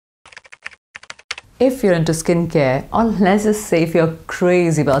If you're into skincare, or let's just say if you're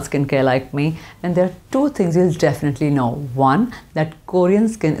crazy about skincare like me, then there are two things you'll definitely know. One, that Korean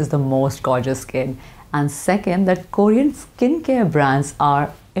skin is the most gorgeous skin. And second, that Korean skincare brands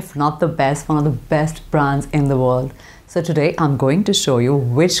are, if not the best, one of the best brands in the world. So today I'm going to show you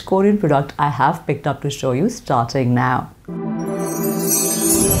which Korean product I have picked up to show you starting now.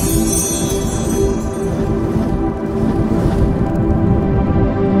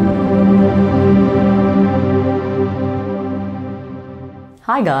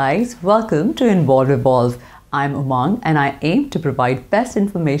 Hi guys, welcome to Involve Evolve. I'm Umang and I aim to provide best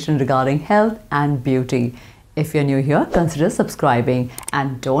information regarding health and beauty. If you're new here, consider subscribing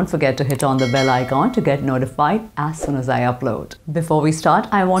and don't forget to hit on the bell icon to get notified as soon as I upload. Before we start,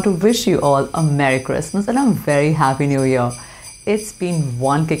 I want to wish you all a Merry Christmas and a very Happy New Year. It's been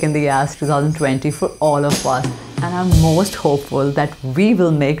one kick in the ass 2020 for all of us, and I'm most hopeful that we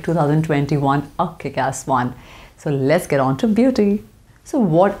will make 2021 a kick-ass one. So let's get on to beauty. So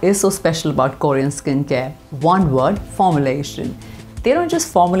what is so special about Korean skincare? One word, formulation. They don't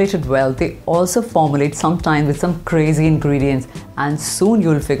just formulate it well, they also formulate sometimes with some crazy ingredients, and soon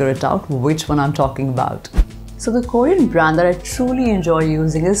you'll figure it out which one I'm talking about. So the Korean brand that I truly enjoy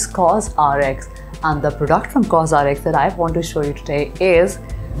using is Cosrx, and the product from Cosrx that I want to show you today is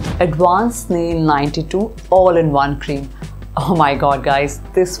Advanced Snail 92 All-in-One Cream. Oh my god guys,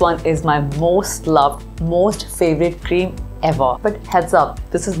 this one is my most loved, most favorite cream ever. But heads up,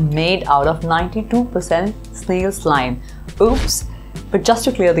 this is made out of 92% snail slime. Oops! But just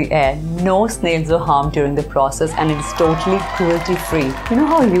to clear the air, no snails were harmed during the process and it's totally cruelty-free. You know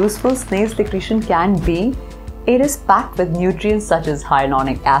how useful snail secretion can be? It is packed with nutrients such as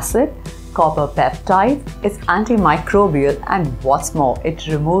hyaluronic acid, copper peptide, it's antimicrobial, and what's more, it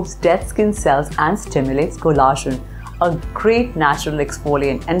removes dead skin cells and stimulates collagen. A great natural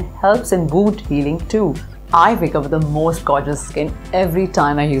exfoliant and helps in wound healing too. I wake up with the most gorgeous skin every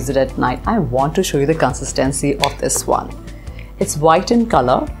time I use it at night. I want to show you the consistency of this one. It's white in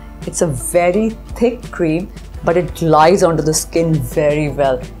color, it's a very thick cream, but it glides onto the skin very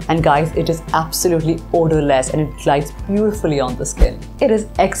well. And guys, it is absolutely odorless and it glides beautifully on the skin. It is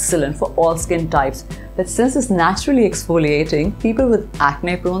excellent for all skin types, but since it's naturally exfoliating, people with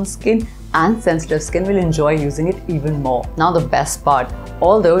acne-prone skin and sensitive skin will enjoy using it even more. Now the best part,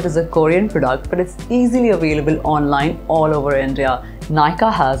 although it is a Korean product, but it's easily available online all over India.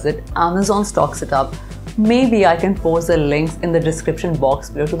 Nykaa has it, Amazon stocks it up. Maybe I can post the links in the description box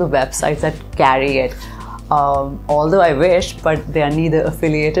below to the websites that carry it. Although I wish, but they are neither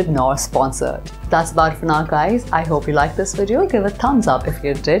affiliated nor sponsored. That's about it for now guys. I hope you liked this video. Give a thumbs up if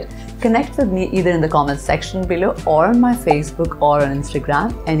you did. Connect with me either in the comments section below or on my Facebook or on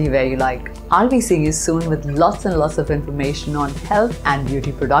Instagram, anywhere you like. I'll be seeing you soon with lots and lots of information on health and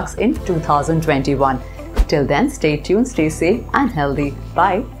beauty products in 2021. Till then, stay tuned, stay safe and healthy.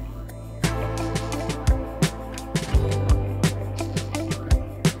 Bye.